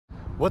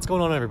What's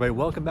going on, everybody?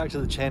 Welcome back to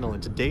the channel. In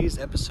today's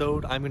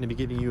episode, I'm going to be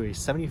giving you a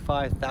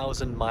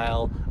 75,000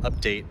 mile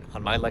update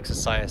on my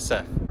Lexus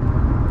ISF.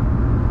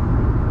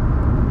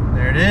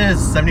 There it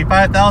is,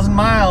 75,000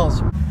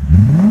 miles.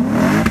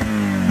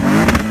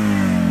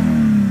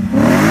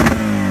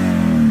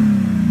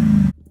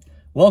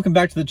 Welcome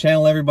back to the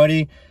channel,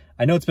 everybody.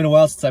 I know it's been a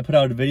while since I put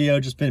out a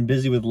video, just been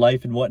busy with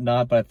life and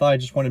whatnot, but I thought I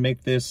just want to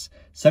make this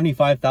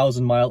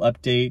 75,000 mile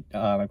update.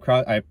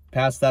 I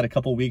passed that a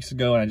couple weeks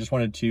ago, and I just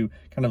wanted to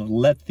kind of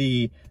let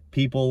the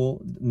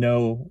people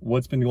know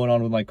what's been going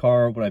on with my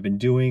car, what I've been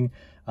doing,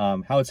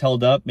 how it's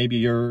held up. Maybe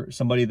you're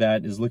somebody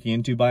that is looking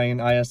into buying an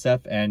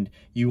ISF and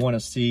you want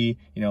to see,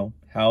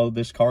 how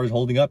this car is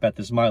holding up at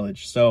this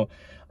mileage. So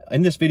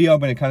in this video, I'm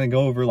going to kind of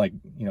go over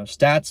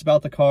stats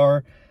about the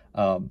car,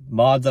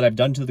 mods that I've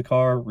done to the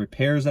car,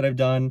 repairs that I've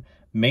done,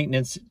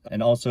 maintenance,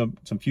 and also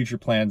some future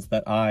plans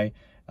that I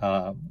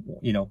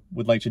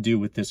would like to do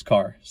with this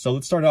car. So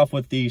let's start off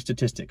with the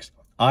statistics.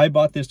 I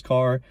bought this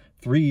car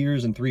 3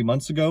 years and 3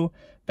 months ago,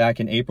 back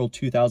in April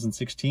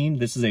 2016.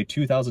 This is a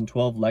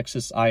 2012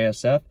 Lexus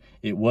ISF.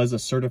 It was a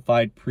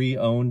certified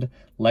pre-owned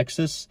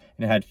Lexus,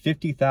 and it had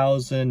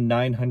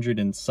 50,900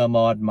 and some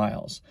odd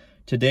miles.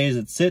 Today, as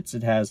it sits,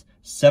 it has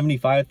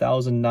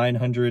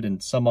 75,900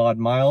 and some odd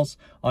miles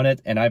on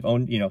it, and I've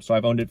owned, so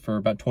I've owned it for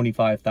about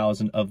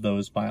 25,000 of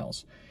those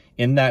miles.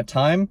 In that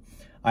time,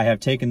 I have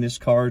taken this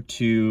car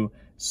to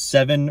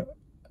 7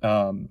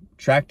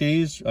 track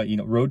days,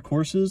 road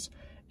courses,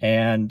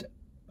 and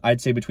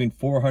I'd say between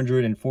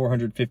 400 and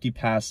 450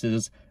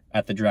 passes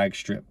at the drag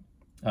strip.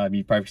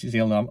 You've probably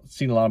seen a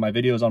lot of my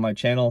videos on my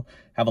channel,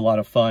 have a lot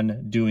of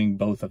fun doing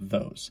both of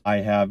those. I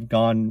have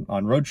gone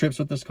on road trips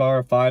with this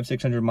car,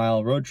 500-600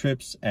 mile road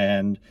trips,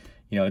 and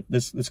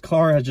this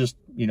car has just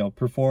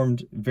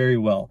performed very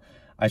well.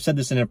 I said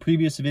this in a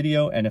previous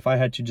video, and if I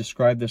had to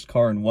describe this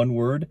car in one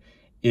word,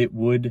 it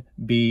would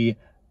be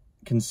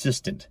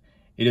consistent.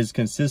 It is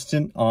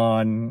consistent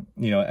on,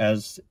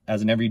 as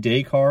an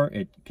everyday car.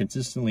 It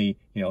consistently,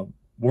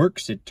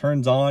 works, it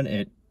turns on,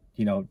 it,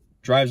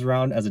 drives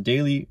around as a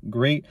daily,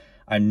 great.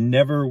 I've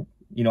never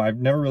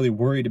really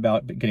worried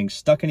about getting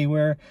stuck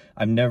anywhere.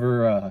 I'm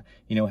never,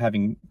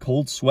 having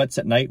cold sweats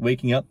at night,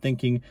 waking up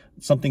thinking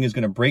something is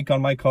going to break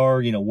on my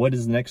car. What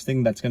is the next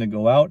thing that's going to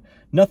go out?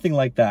 Nothing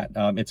like that.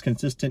 It's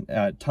consistent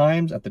at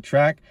times at the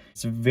track.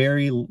 It's a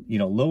very,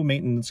 low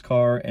maintenance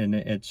car, and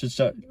it's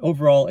just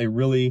overall a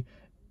really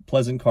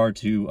pleasant car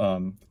to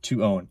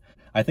own.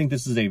 I think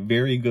this is a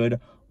very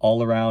good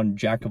all-around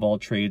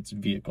jack-of-all-trades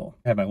vehicle.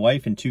 I have my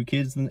wife and 2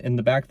 kids in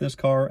the back of this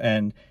car,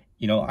 and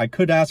I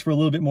could ask for a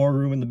little bit more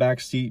room in the back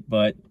seat,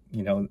 but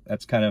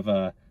that's kind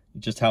of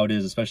just how it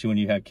is, especially when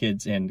you have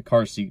kids and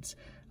car seats.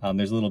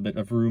 There's a little bit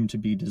of room to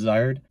be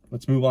desired.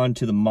 Let's move on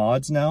to the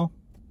mods now.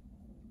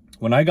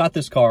 When I got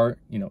this car,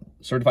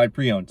 certified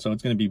pre-owned, so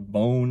it's going to be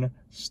bone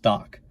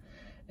stock.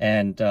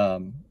 And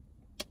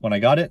when I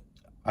got it,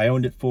 I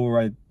owned it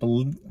for, I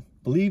believe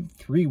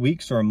 3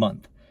 weeks or a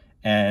month.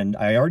 And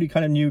I already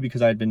kind of knew,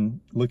 because I'd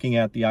been looking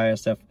at the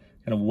ISF,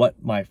 kind of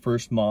what my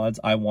first mods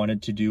I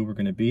wanted to do were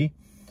going to be.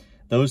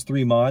 Those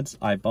 3 mods,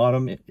 I bought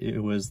them.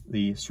 It was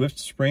the Swift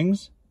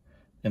Springs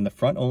in the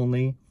front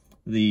only,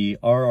 the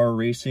RR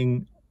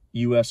Racing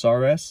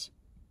USRS,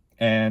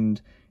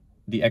 and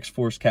the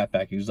X-Force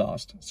Catback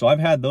exhaust. So I've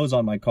had those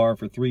on my car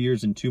for 3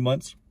 years and 2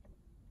 months.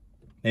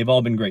 They've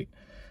all been great.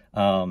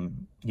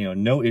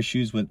 No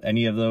issues with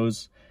any of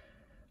those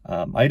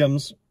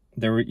items.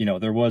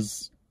 There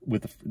was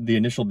with the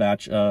initial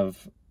batch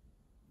of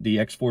the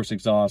X-Force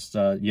exhaust,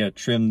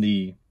 trim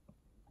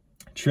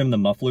the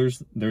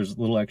mufflers. There's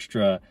a little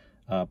extra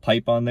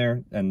pipe on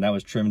there, and that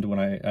was trimmed when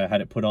I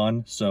had it put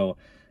on. So,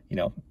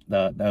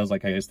 that was I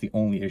guess the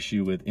only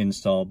issue with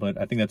install,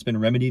 but I think that's been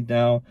remedied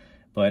now.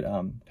 But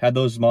had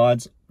those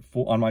mods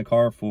on my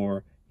car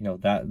for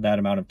that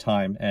amount of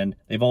time, and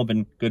they've all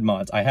been good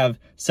mods. I have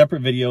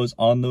separate videos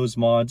on those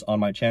mods on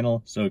my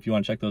channel, so if you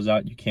want to check those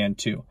out, you can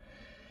too.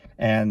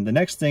 And the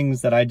next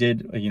things that I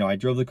did, I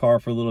drove the car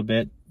for a little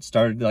bit,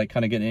 started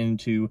kind of getting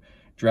into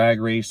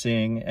drag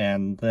racing,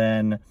 and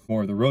then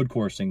more of the road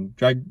coursing.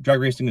 Drag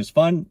racing is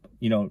fun,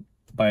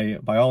 by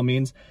all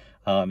means.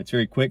 It's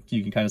very quick.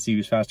 You can kind of see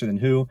who's faster than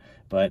who,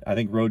 but I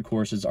think road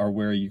courses are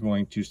where you're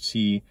going to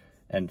see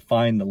and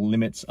find the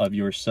limits of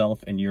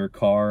yourself and your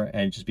car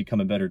and just become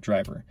a better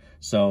driver.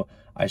 So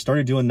I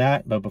started doing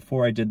that, but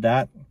before I did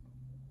that,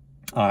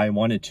 I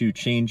wanted to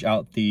change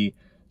out the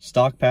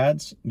stock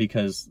pads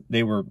because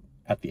they were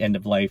at the end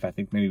of life. I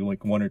think maybe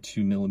 1 or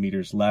 2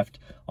 millimeters left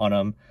on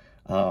them.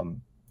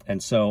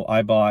 And so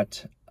I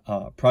bought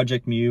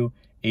Project Mu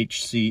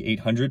HC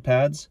 800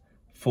 pads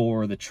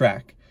for the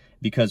track,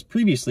 because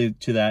previously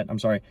to that,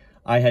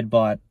 I had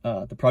bought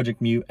the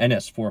Project Mu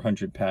NS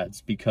 400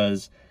 pads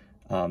because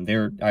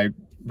I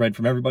read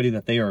from everybody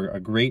that they are a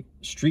great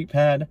street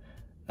pad.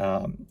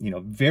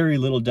 Very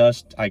little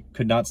dust. I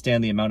could not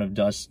stand the amount of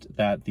dust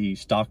that the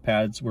stock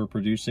pads were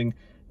producing.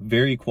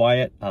 Very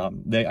quiet.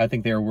 I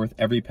think they are worth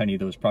every penny,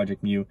 those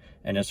Project Mu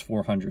NS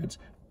 400s,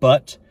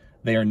 but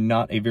they are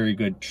not a very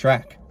good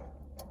track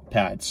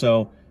pad.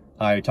 So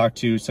I talked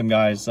to some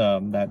guys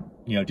that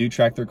do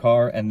track their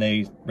car, and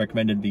they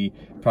recommended the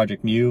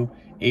Project Mu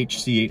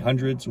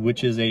HC800s,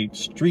 which is a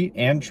street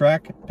and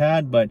track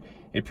pad, but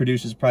it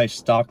produces probably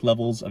stock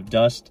levels of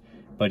dust,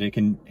 but it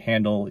can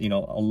handle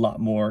a lot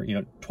more,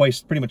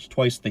 pretty much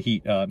twice the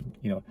heat.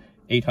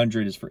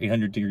 800 is for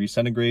 800 degrees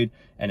centigrade,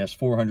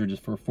 NS400 is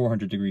for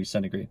 400 degrees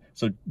centigrade.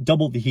 So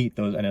double the heat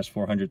those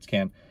NS400s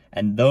can,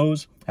 and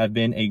those have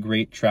been a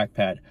great track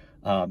pad.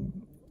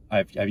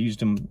 I've used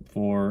them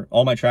for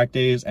all my track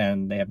days,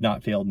 and they have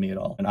not failed me at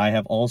all. And I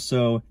have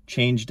also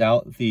changed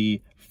out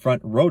the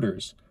front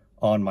rotors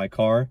on my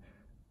car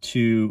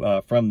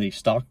to from the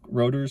stock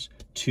rotors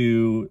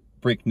to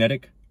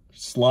Breaknetic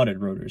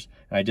slotted rotors.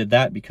 And I did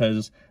that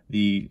because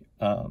the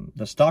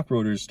stock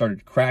rotors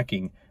started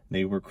cracking.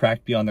 They were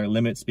cracked beyond their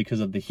limits because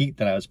of the heat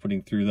that I was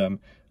putting through them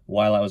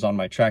while I was on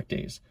my track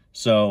days.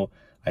 So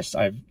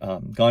I've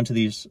gone to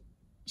these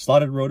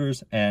slotted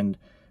rotors, and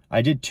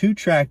I did 2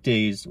 track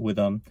days with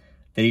them.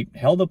 They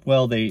held up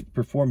well. They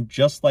performed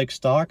just like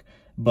stock,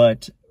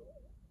 but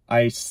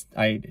I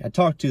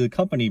talked to the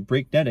company,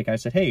 Breaknetic. I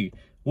said, hey,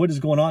 what is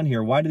going on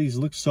here? Why do these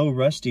look so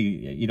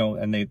rusty?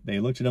 And they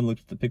looked at them,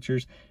 looked at the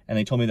pictures, and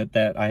they told me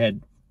that I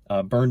had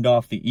burned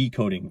off the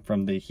E-coating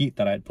from the heat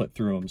that I had put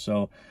through them.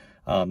 So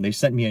they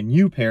sent me a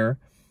new pair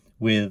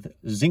with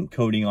zinc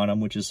coating on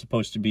them, which is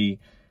supposed to be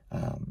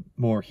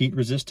more heat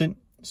resistant.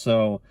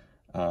 So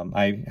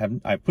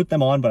I put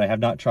them on, but I have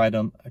not tried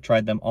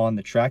them on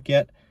the track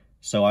yet.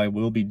 So I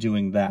will be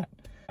doing that.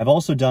 I've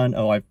also done,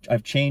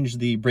 I've changed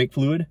the brake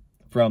fluid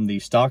from the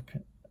stock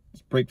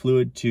brake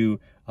fluid to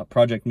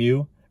Project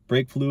Mu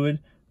brake fluid.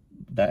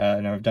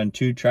 And I've done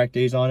 2 track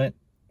days on it.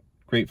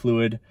 Great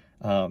fluid.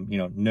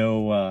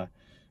 No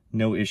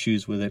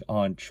issues with it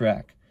on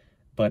track.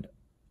 But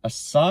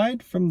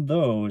aside from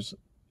those,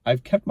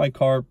 I've kept my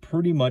car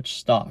pretty much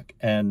stock,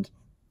 and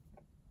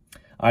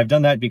I've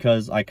done that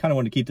because I kind of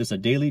want to keep this a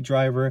daily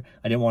driver.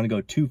 I didn't want to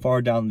go too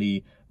far down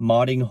the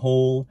modding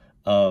hole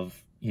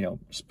of,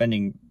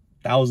 spending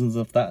thousands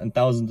and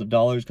thousands of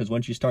dollars, because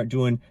once you start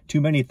doing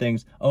too many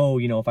things,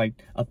 if I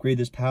upgrade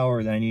this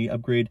power, then I need to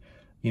upgrade,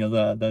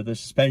 the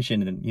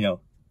suspension, and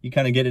you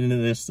kind of get into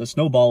this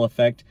snowball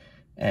effect.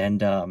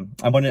 And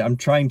I'm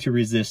trying to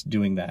resist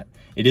doing that.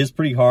 It is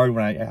pretty hard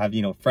when I have,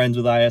 friends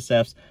with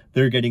ISFs.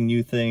 They're getting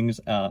new things,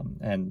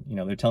 and,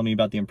 they're telling me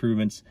about the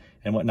improvements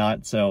and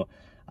whatnot. So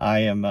I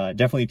am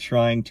definitely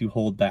trying to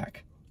hold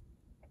back.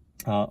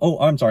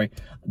 I'm sorry.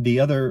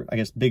 The other, I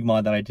guess, big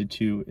mod that I did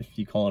too, if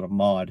you call it a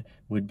mod,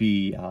 would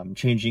be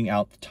changing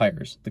out the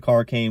tires. The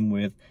car came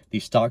with the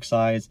stock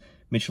size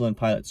Michelin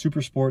Pilot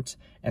Super Sports,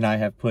 and I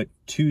have put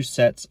 2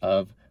 sets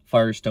of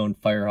Firestone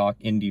Firehawk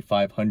Indy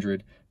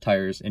 500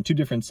 tires in 2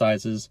 different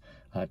sizes,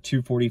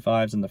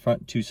 245s in the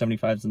front,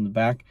 275s in the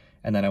back,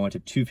 and then I went to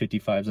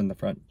 255s in the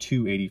front,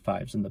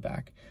 285s in the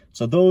back.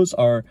 So those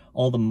are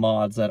all the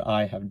mods that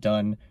I have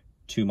done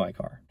to my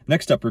car.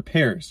 Next up,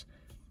 repairs.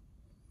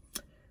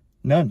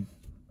 None.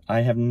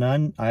 I have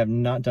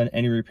not done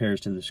any repairs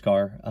to this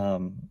car.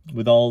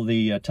 With all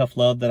the tough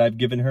love that I've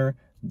given her,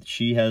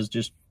 she has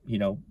just,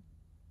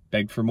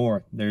 begged for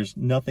more. There's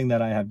nothing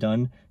that I have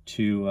done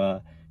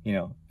to,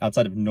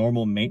 outside of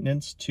normal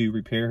maintenance to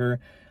repair her.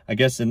 I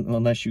guess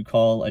unless you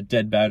call a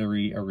dead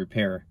battery a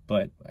repair,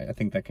 but I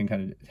think that can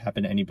kind of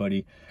happen to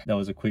anybody. That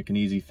was a quick and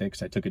easy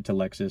fix. I took it to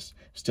Lexus,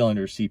 still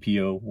under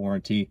CPO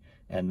warranty,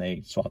 and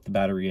they swapped the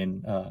battery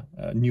in,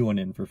 a new one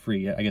in for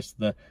free. I guess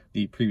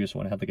the previous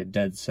one had like a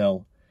dead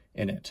cell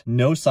in it.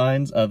 No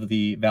signs of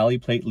the valley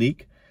plate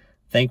leak.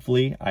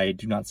 Thankfully, I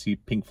do not see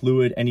pink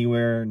fluid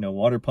anywhere, no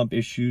water pump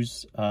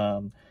issues.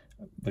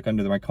 Look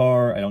under my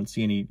car, I don't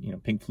see any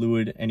pink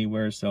fluid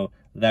anywhere, so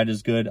that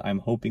is good. I'm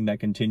hoping that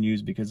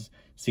continues, because it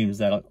seems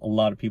that a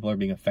lot of people are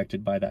being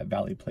affected by that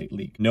valley plate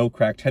leak. No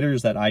cracked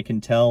headers that I can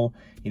tell.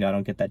 I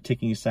don't get that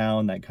ticking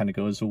sound that kind of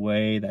goes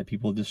away that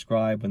people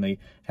describe when they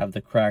have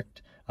the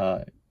cracked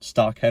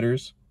stock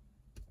headers.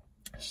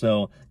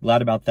 So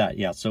glad about that.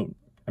 Yeah, so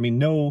I mean,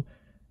 no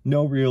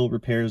real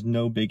repairs,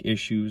 no big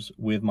issues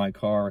with my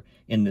car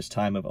in this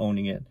time of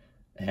owning it.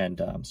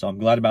 And so I'm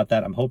glad about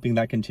that. I'm hoping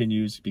that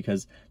continues,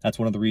 because that's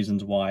one of the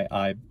reasons why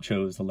I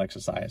chose the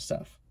Lexus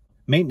ISF.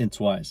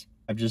 Maintenance-wise,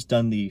 I've just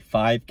done the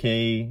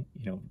 5K,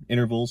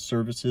 interval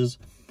services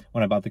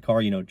when I bought the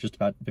car, just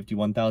about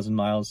 51,000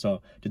 miles.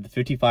 So did the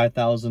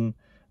 55,000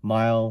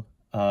 mile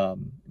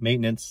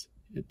maintenance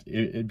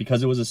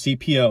because it was a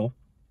CPO.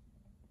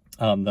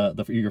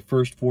 Your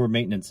first 4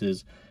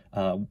 maintenances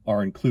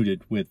are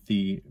included with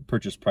the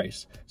purchase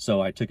price.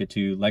 So I took it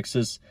to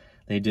Lexus.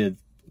 They did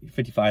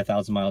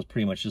 55,000 miles,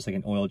 pretty much just like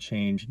an oil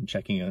change and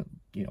checking a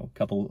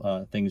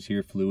couple things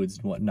here, fluids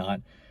and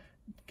whatnot.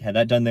 Had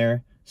that done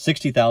there.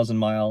 60,000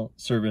 mile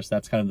service,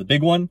 that's kind of the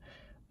big one.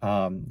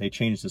 They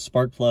changed the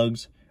spark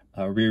plugs,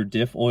 rear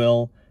diff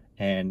oil,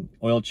 and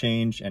oil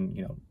change, and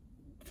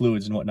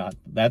fluids and whatnot.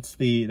 That's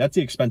the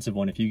expensive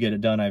one. If you get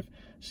it done, I've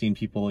seen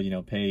people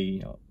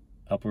pay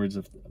upwards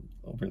of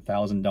over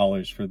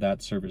 $1,000 for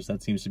that service.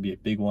 That seems to be a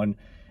big one.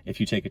 If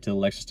you take it to the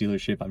Lexus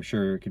dealership, I'm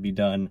sure it could be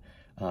done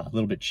a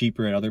little bit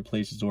cheaper at other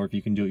places, or if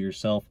you can do it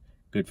yourself,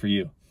 good for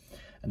you.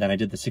 And then I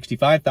did the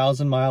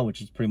 65,000 mile,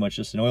 which is pretty much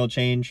just an oil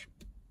change.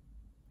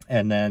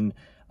 And then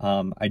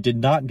I did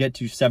not get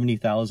to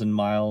 70,000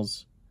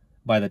 miles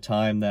by the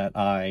time that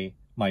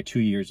my 2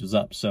 years was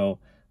up. So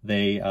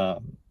they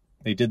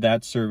did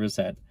that service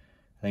at,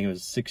 I think it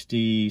was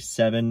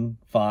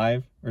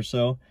 67.5 or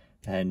so.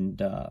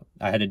 And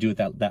I had to do it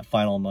that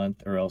final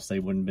month, or else they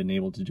wouldn't have been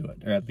able to do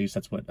it. Or at least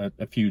that's what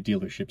a few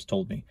dealerships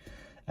told me.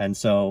 And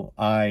so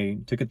I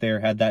took it there,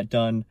 had that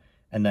done.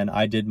 And then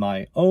I did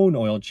my own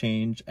oil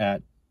change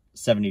at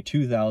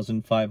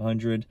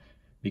 72,500,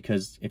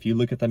 because if you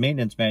look at the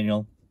maintenance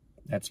manual,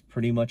 that's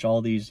pretty much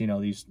all these,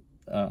 little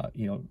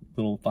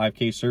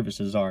 5K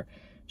services are: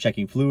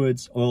 checking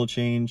fluids, oil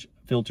change,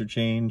 filter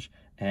change,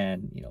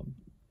 and,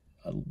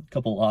 a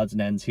couple odds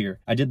and ends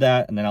here. I did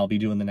that, and then I'll be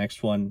doing the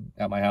next one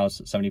at my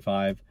house at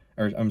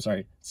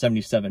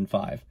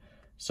 77.5.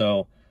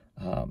 So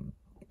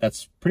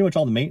that's pretty much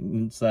all the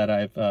maintenance that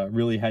I've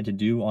really had to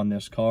do on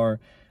this car.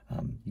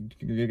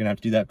 You're gonna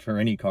have to do that for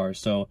any car.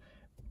 So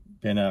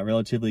been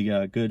relatively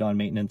good on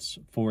maintenance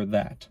for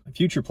that.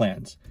 Future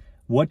plans.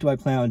 What do I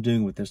plan on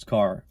doing with this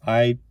car?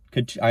 I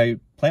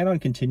plan on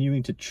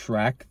continuing to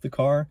track the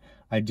car.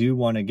 I do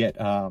want to get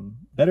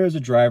better as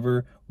a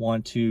driver,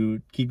 want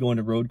to keep going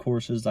to road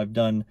courses. I've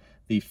done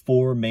the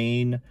 4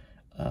 main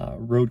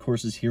road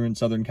courses here in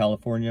Southern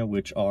California,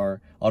 which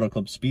are Auto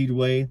Club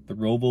Speedway, the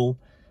Roval,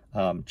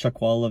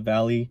 Chuckwalla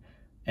Valley,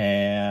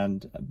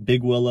 and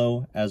Big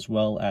Willow, as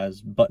well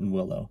as Button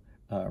Willow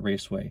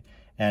Raceway.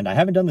 And I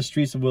haven't done the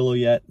Streets of Willow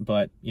yet,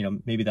 but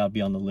maybe that'll be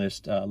on the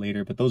list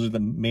later. But those are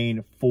the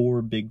main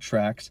 4 big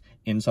tracks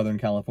in Southern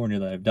California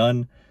that I've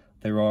done.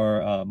 There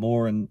are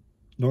more in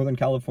Northern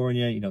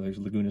California. There's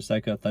Laguna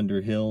Seca,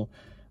 Thunder Hill,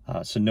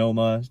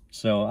 Sonoma.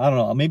 So I don't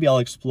know, maybe I'll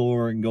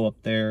explore and go up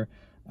there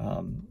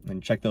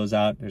and check those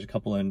out. There's a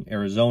couple in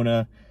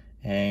Arizona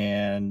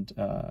and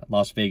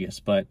Las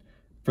Vegas. But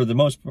for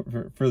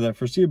the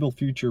foreseeable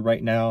future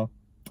right now,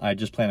 I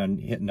just plan on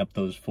hitting up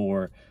those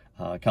 4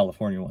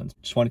 California ones.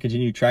 Just want to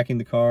continue tracking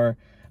the car,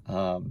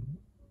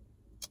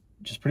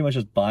 just pretty much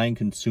just buying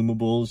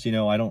consumables.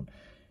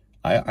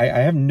 I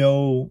have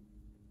no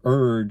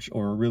urge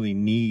or really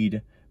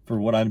need for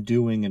what I'm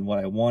doing and what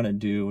I want to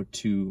do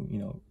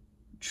to,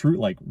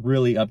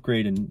 really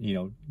upgrade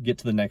and, get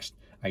to the next,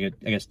 I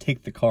guess,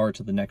 take the car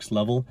to the next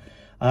level.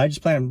 I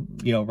just plan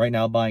on, right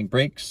now buying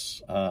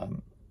brakes,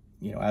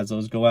 as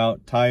those go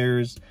out,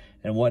 tires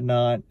and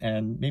whatnot,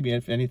 and maybe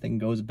if anything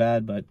goes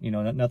bad, but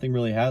nothing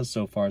really has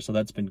so far, so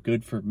that's been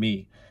good for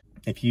me.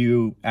 If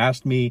you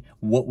asked me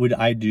what would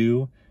I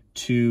do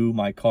to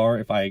my car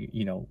if I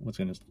was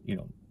gonna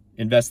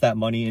invest that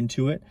money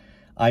into it,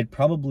 I'd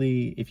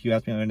probably, if you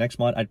asked me on the next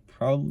mod, I'd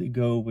probably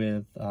go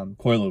with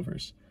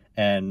coilovers.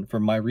 And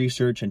from my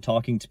research and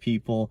talking to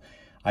people,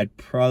 I'd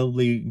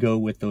probably go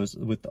with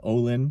the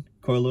Olin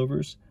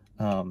coilovers.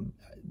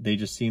 They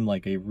just seem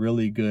like a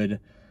really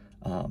good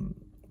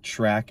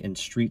track and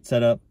street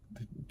setup.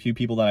 A few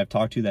people that I've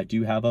talked to that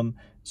do have them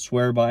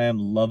swear by them,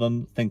 love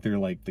them, think they're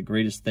like the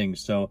greatest thing.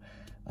 So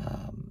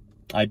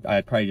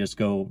I'd probably just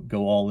go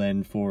all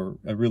in for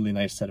a really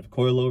nice set of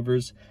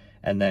coilovers,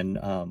 and then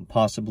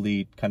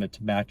possibly kind of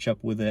to match up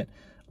with it,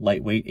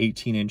 lightweight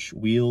 18-inch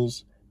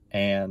wheels,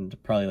 and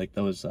probably like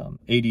those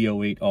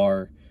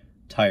 8008R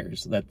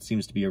tires. That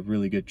seems to be a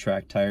really good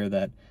track tire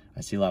that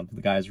I see a lot of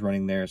the guys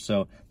running there.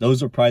 So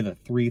those are probably the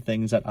 3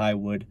 things that I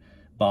would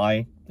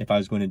buy if I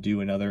was going to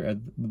do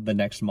the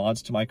next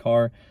mods to my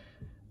car.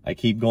 I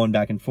keep going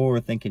back and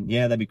forth thinking,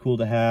 yeah, that'd be cool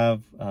to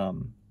have. I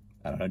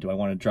don't know, do I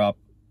want to drop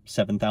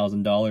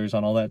 $7,000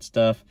 on all that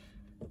stuff?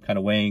 Kind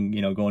of weighing,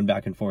 going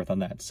back and forth on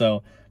that.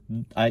 So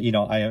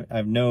I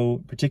have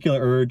no particular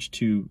urge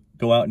to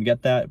go out and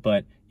get that,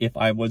 but if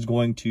I was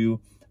going to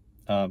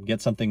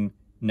get something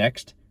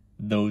next,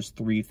 those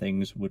 3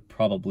 things would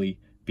probably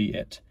be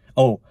it.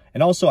 Oh,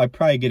 and also I'd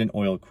probably get an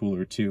oil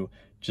cooler too,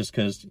 just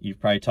because you've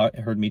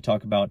probably heard me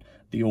talk about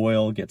the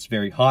oil gets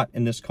very hot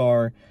in this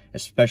car,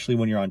 especially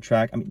when you're on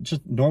track. I mean,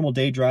 just normal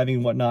day driving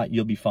and whatnot,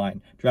 you'll be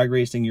fine. Drag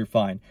racing, you're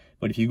fine.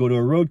 But if you go to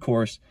a road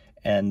course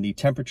and the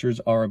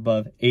temperatures are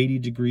above 80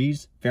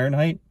 degrees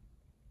Fahrenheit,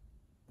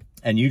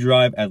 and you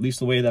drive at least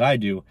the way that I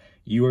do,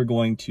 you are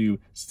going to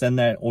send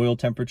that oil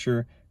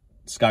temperature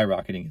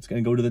skyrocketing. It's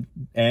going to go to the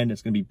end.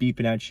 It's going to be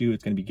beeping at you.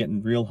 It's going to be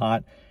getting real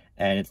hot.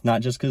 And it's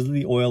not just because of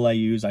the oil I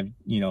use.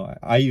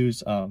 I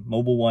use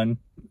Mobil 1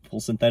 full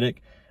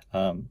synthetic.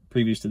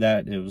 Previous to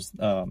that, it was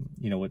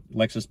what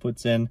Lexus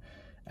puts in.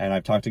 And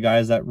I've talked to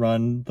guys that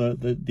run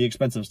the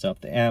expensive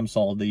stuff, the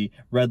Amsol, the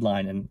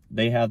Redline, and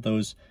they have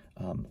those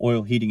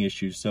oil heating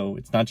issues. So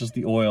it's not just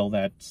the oil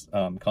that's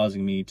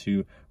causing me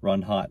to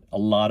run hot. A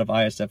lot of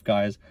ISF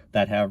guys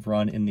that have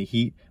run in the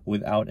heat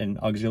without an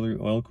auxiliary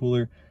oil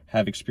cooler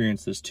have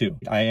experienced this too.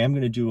 I am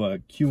going to do a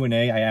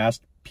Q&A. I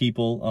asked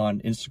people on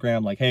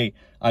Instagram, like, hey,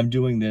 I'm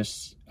doing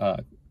this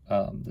the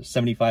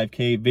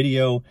 75K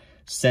video.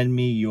 Send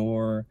me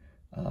your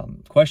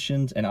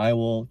questions and I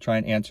will try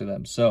and answer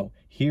them. So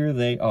here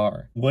they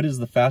are. What is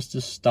the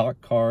fastest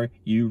stock car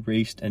you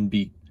raced and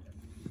beat?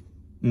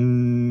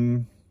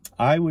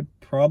 I would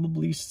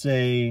probably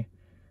say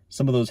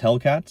some of those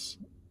Hellcats.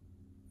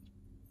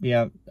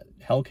 Yeah,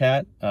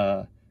 Hellcat,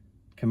 Camaro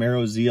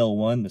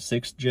ZL1, the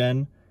 6th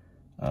gen,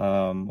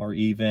 or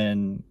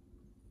even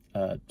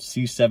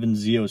C7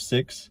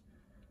 Z06.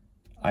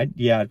 I'd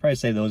probably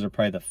say those are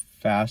probably the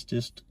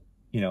fastest,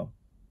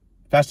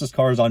 fastest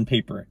cars on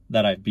paper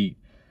that I've beat.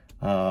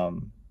 Yeah,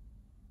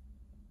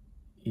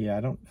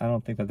 I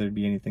don't think that there'd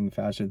be anything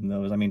faster than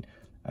those. I mean,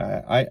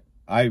 I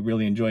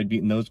really enjoyed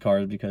beating those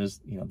cars because,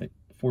 the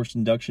forced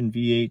induction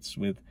V8s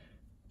with,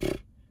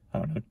 I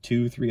don't know,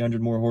 200-300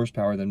 more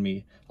horsepower than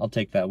me. I'll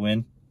take that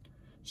win.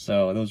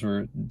 So those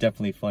were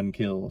definitely fun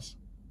kills.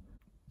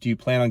 Do you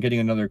plan on getting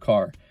another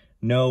car?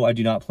 No, I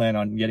do not plan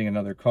on getting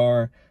another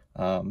car.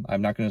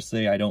 I'm not going to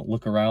say I don't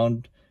look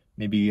around.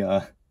 Maybe,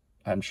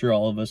 I'm sure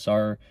all of us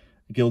are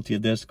guilty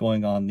of this,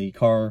 going on the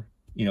car,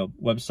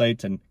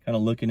 websites and kind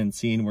of looking and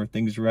seeing where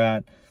things are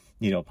at,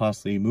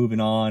 possibly moving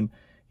on,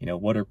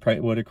 what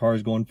are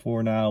cars going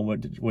for now?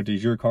 What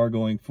is your car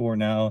going for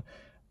now?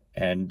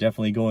 And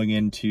definitely going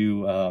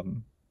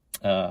into,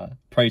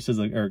 prices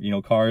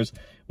or, cars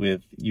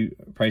with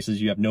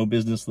prices you have no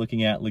business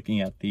looking at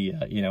the,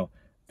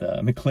 the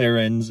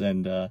McLarens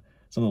and,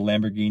 some of the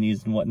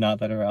Lamborghinis and whatnot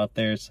that are out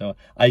there. So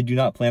I do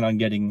not plan on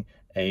getting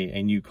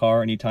a new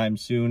car anytime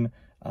soon.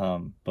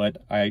 But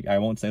I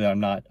won't say that I'm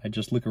not. I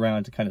just look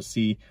around to kind of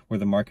see where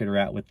the market are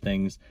at with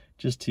things,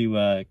 just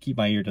to keep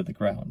my ear to the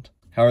ground.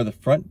 How are the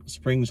front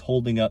springs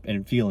holding up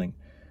and feeling?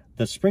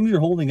 The springs are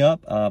holding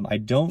up. I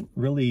don't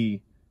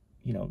really,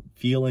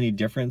 feel any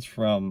difference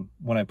from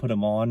when I put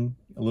them on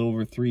a little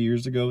over 3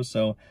 years ago.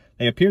 So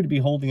they appear to be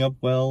holding up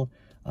well.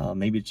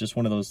 Maybe it's just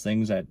one of those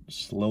things that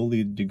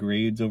slowly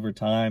degrades over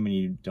time and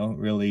you don't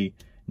really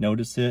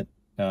notice it,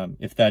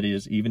 if that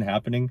is even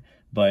happening.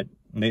 But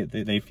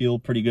they feel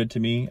pretty good to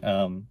me.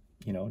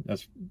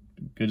 As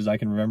good as I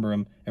can remember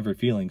them ever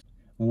feeling.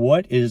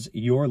 What is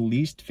your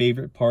least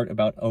favorite part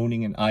about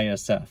owning an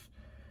ISF?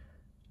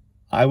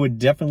 I would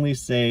definitely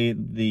say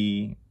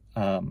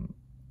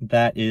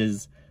that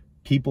is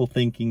people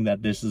thinking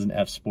that this is an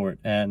F Sport,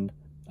 and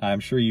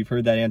I'm sure you've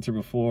heard that answer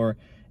before.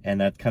 And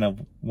that's kind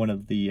of one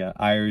of the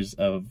ires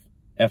of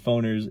F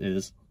owners,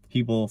 is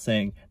people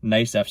saying,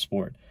 nice F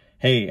Sport.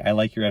 Hey, I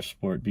like your F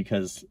Sport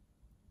because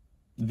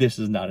this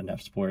is not an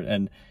F Sport.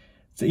 And,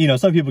 so,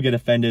 some people get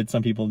offended.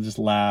 Some people just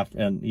laugh.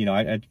 And,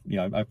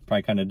 I've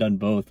probably kind of done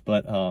both.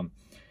 But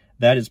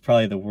that is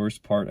probably the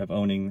worst part of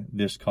owning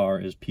this car,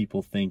 is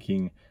people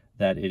thinking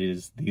that it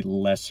is the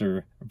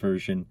lesser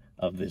version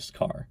of this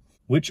car.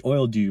 Which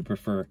oil do you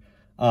prefer?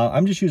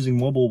 I'm just using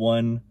Mobil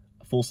 1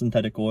 full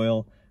synthetic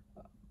oil.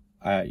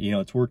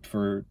 It's worked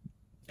for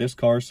this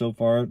car so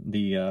far,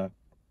 the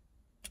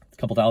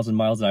couple thousand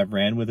miles that I've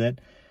ran with it,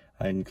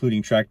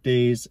 including track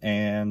days,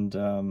 and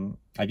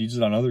I've used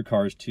it on other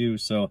cars too.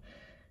 So,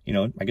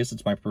 I guess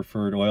it's my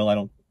preferred oil. I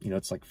don't,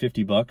 it's like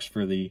 $50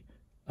 for the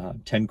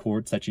 10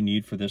 quarts that you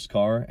need for this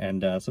car,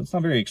 and so it's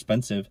not very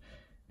expensive.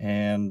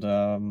 And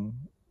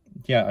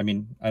yeah, I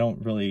mean, I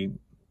don't really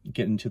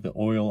get into the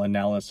oil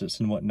analysis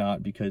and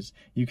whatnot, because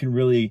you can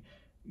really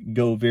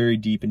go very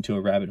deep into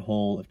a rabbit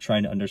hole of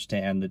trying to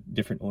understand the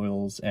different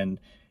oils, and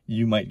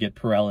you might get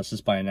paralysis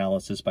by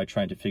analysis by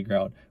trying to figure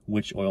out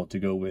which oil to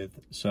go with.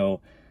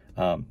 So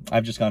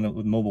I've just gone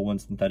with Mobil 1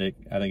 synthetic.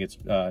 I think it's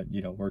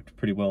worked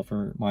pretty well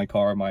for my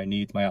car, my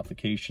needs, my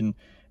application,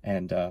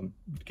 and I'll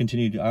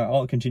continue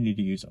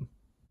to use them.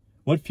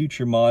 What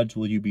future mods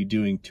will you be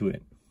doing to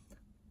it?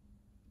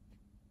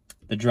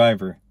 The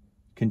driver.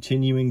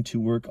 Continuing to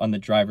work on the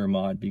driver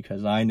mod,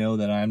 because I know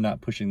that I'm not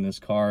pushing this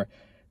car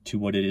to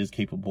what it is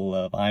capable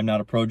of. I'm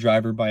not a pro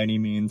driver by any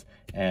means,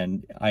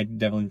 and I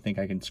definitely think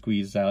I can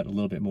squeeze out a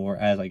little bit more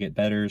as I get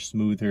better,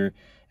 smoother,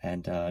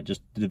 and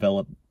just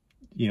develop,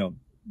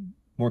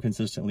 more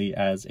consistently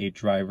as a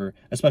driver,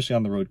 especially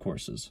on the road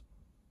courses.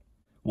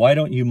 Why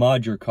don't you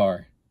mod your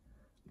car?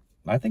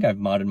 I think I've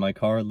modded my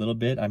car a little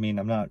bit. I mean,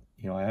 I'm not,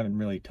 I haven't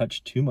really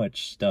touched too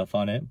much stuff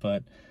on it,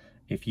 but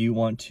if you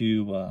want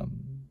to,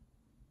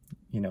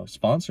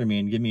 sponsor me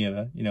and give me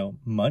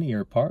money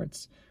or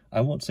parts,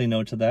 I won't say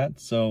no to that.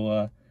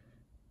 So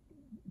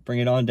bring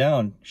it on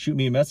down. Shoot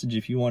me a message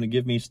if you want to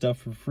give me stuff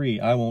for free.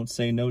 I won't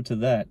say no to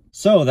that.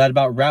 So that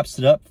about wraps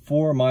it up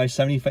for my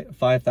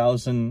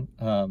 75,000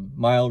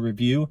 mile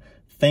review.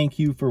 Thank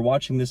you for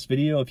watching this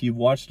video. If you've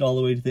watched it all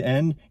the way to the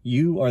end,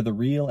 you are the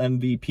real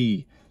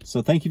MVP.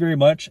 So thank you very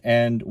much,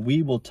 and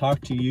we will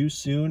talk to you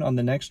soon on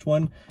the next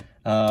one.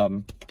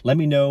 Let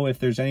me know if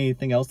there's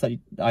anything else that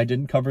I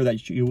didn't cover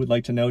that you would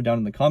like to know down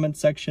in the comments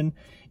section.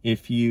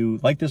 If you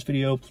like this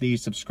video,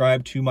 please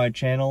subscribe to my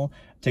channel.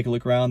 Take a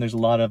look around. There's a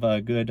lot of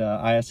good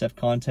ISF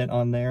content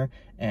on there,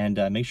 and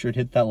make sure to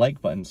hit that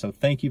like button. So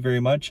thank you very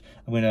much.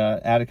 I'm going to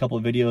add a couple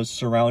of videos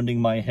surrounding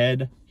my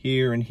head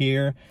here and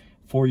here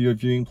for your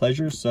viewing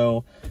pleasure.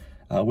 So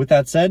with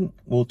that said,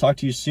 we'll talk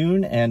to you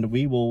soon, and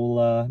we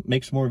will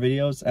make some more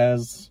videos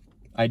as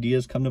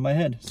ideas come to my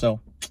head. So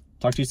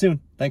talk to you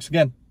soon. Thanks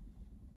again.